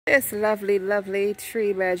This lovely, lovely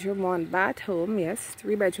 3-bedroom, 1-bath home. Yes,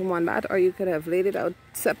 3-bedroom, 1-bath. Or you could have laid it out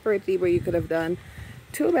separately where you could have done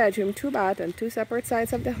 2-bedroom, 2-bath on 2 separate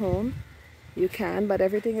sides of the home. You can, but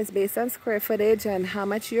everything is based on square footage and how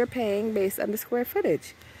much you're paying based on the square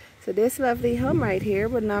footage. So this lovely home right here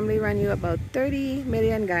would normally run you about 30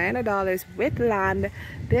 million Guyana dollars with land.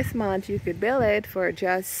 This month you could bill it for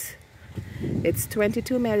just, it's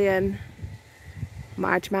 22 million.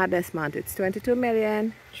 March Madness month. It's 22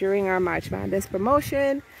 million during our March Madness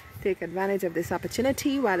promotion. Take advantage of this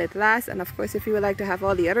opportunity while it lasts. And of course, if you would like to have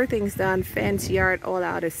all the other things done, fence, yard, all the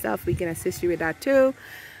other stuff, we can assist you with that too.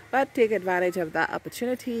 But take advantage of that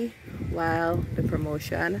opportunity while the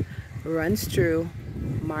promotion runs through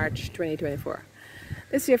March 2024.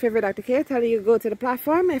 This is your favorite Dr. K telling you to go to the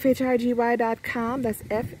platform, fhigy.com. That's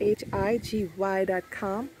fhigy.com.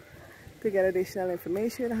 to get additional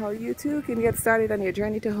information how you too can get started on your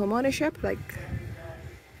journey to homeownership,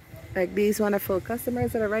 like these wonderful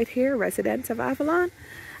customers that are right here, residents of Avalon.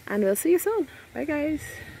 And we'll see you soon. Bye guys.